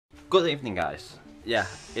Good evening, guys. Yeah,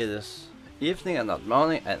 it is evening and not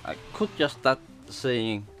morning, and I could just start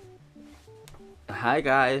saying hi,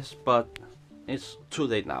 guys, but it's too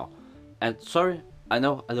late now. And sorry, I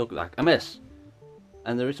know I look like a mess.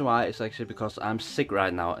 And the reason why is actually because I'm sick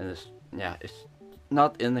right now, and it's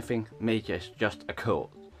not anything major, it's just a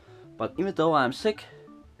cold. But even though I'm sick,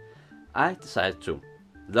 I decided to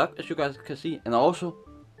look, as you guys can see, and also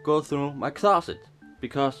go through my closet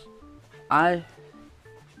because I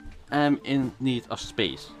am in need of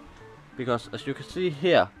space. Because as you can see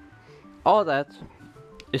here, all that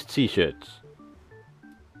is t-shirts,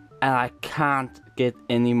 and I can't get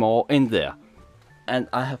any more in there. And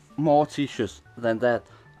I have more t-shirts than that.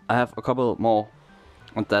 I have a couple more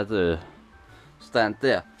on that stand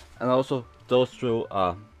there, and also those two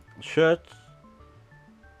shirts.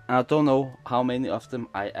 And I don't know how many of them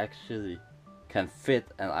I actually can fit,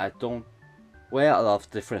 and I don't wear a lot of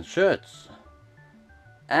different shirts.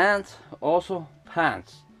 And also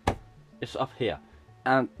pants is up here,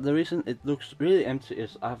 and the reason it looks really empty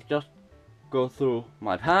is I've just go through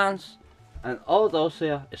my pants, and all those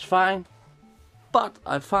here is fine. But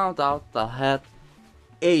I found out that I had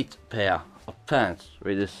 8 pair of pants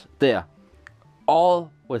with this there, all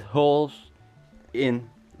with holes in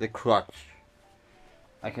the crotch.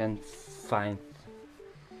 I can find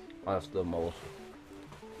one of the most,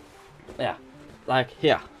 yeah, like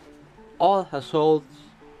here, all has holes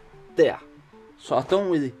there. So I don't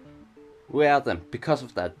really wear them because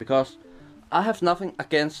of that, because I have nothing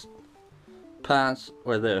against pants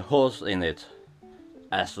with the holes in it,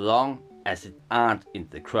 as long as it aren't in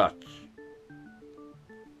the crotch.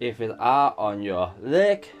 If it are on your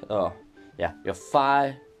leg or your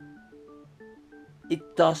thigh,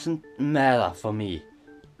 it doesn't matter for me.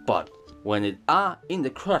 But when it are in the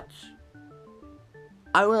crotch,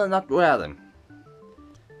 I will not wear them,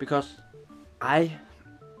 because I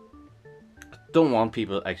don't want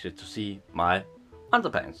people actually to see my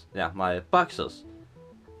underpants, my boxers,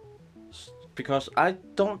 because I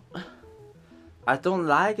don't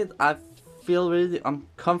like it. I feel really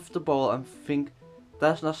uncomfortable and think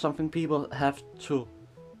that's not something people have to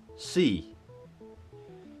see.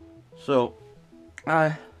 So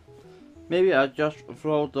maybe I just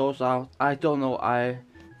throw those out. I don't know. I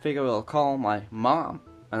think I will call my mom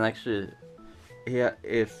and actually hear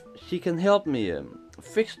if she can help me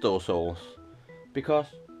fix those holes, because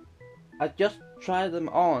I just tried them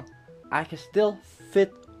on. I can still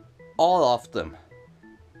fit all of them,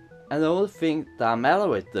 and the only thing that matters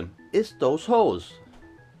with them is those holes.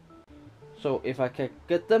 So if I can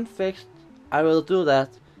get them fixed, I will do that,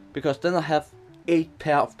 because then I have 8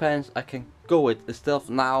 pair of pants I can go with, instead of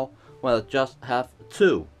now when I just have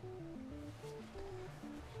 2.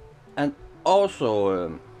 And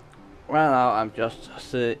also right now I'm just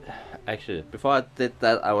actually before I did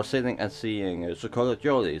that, I was sitting and seeing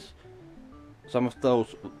Jolie's, some of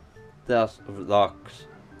those there's vlogs.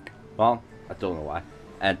 Well, I don't know why,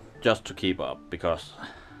 and just to keep up, because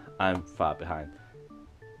I'm far behind.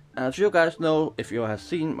 And as you guys know, if you have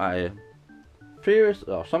seen my previous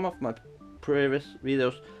or some of my previous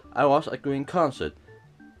videos, I was at Green Concert,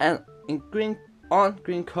 and in Green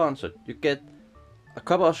Concert you get a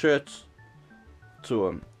couple of shirts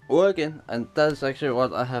to work in, and that is actually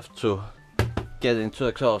what I have to get into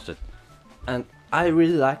the closet. And I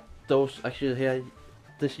really like those actually here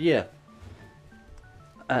this year.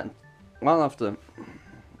 And one of them,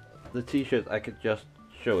 the t-shirt, I could just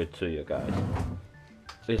show it to you guys.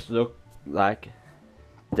 It look like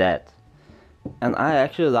that, and I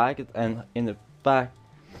actually like it. And in the back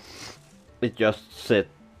it just said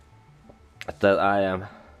that I am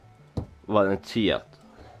volunteered,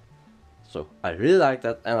 so I really like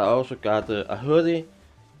that. And I also got a hoodie,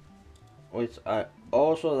 which I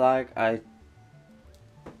also like. I'm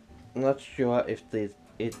not sure if it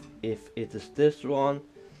is this one.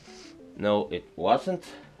 No, it wasn't,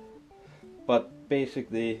 but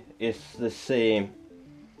basically it's the same.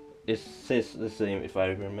 It says the same, if I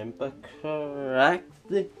remember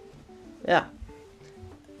correctly. Yeah,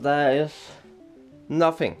 there is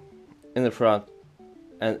nothing in the front,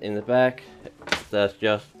 and in the back there's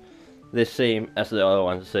just the same as the other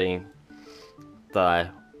one, saying that I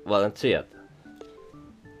volunteered.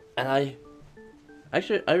 And I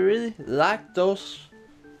really like those,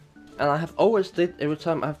 and I have always did every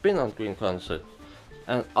time I've been on Green Concert.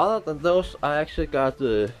 And other than those, I actually got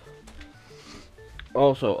the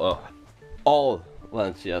also all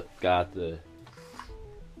volunteers got the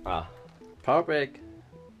power break,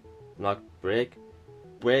 not break.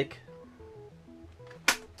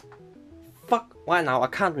 Fuck, why now? I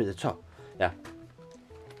can't really talk. Yeah,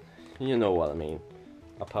 you know what I mean.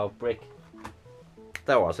 A power break.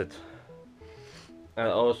 that was it. And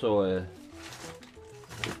also,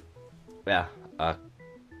 yeah, a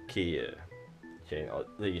key chain, or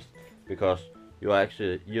at least, because you are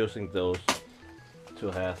actually using those to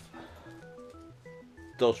have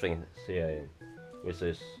those things here in, which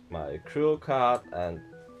is my crew card and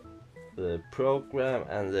the program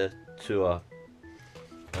and the tour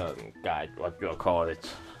guide, what you call it.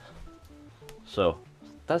 So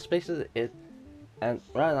that's basically it. And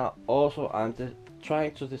right now also I'm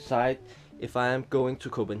trying to decide if I am going to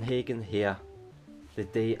Copenhagen here the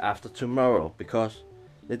day after tomorrow, because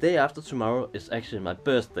the day after tomorrow is actually my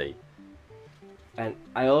birthday, and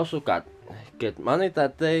I also get money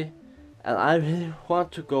that day, and I really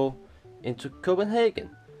want to go into Copenhagen,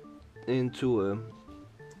 into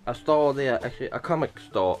a store there, actually a comic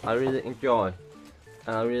store I really enjoy,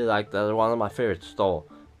 and I really like that, one of my favorite store,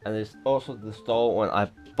 and it's also the store when I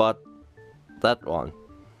bought that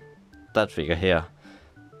figure here.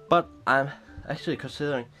 But I'm actually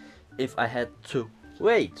considering if I had to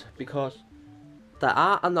wait, because there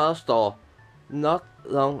are another store not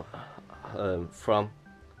long from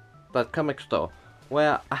that comic store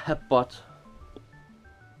where I have bought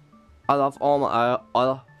I love all my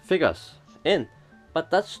other figures in,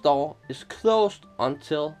 but that store is closed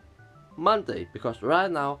until Monday because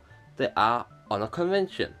right now they are on a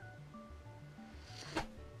convention.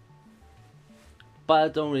 But I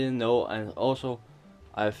don't really know, and also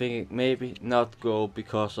I think maybe not go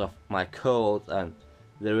because of my cold, and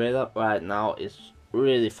the weather right now is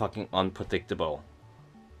really fucking unpredictable.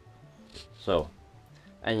 So,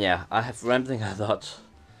 and yeah, I have rambling a lot.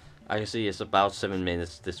 I can see it's about 7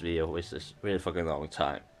 minutes this video, which is really fucking long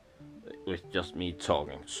time with just me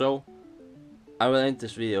talking. So I will end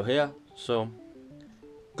this video here. So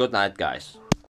good night, guys.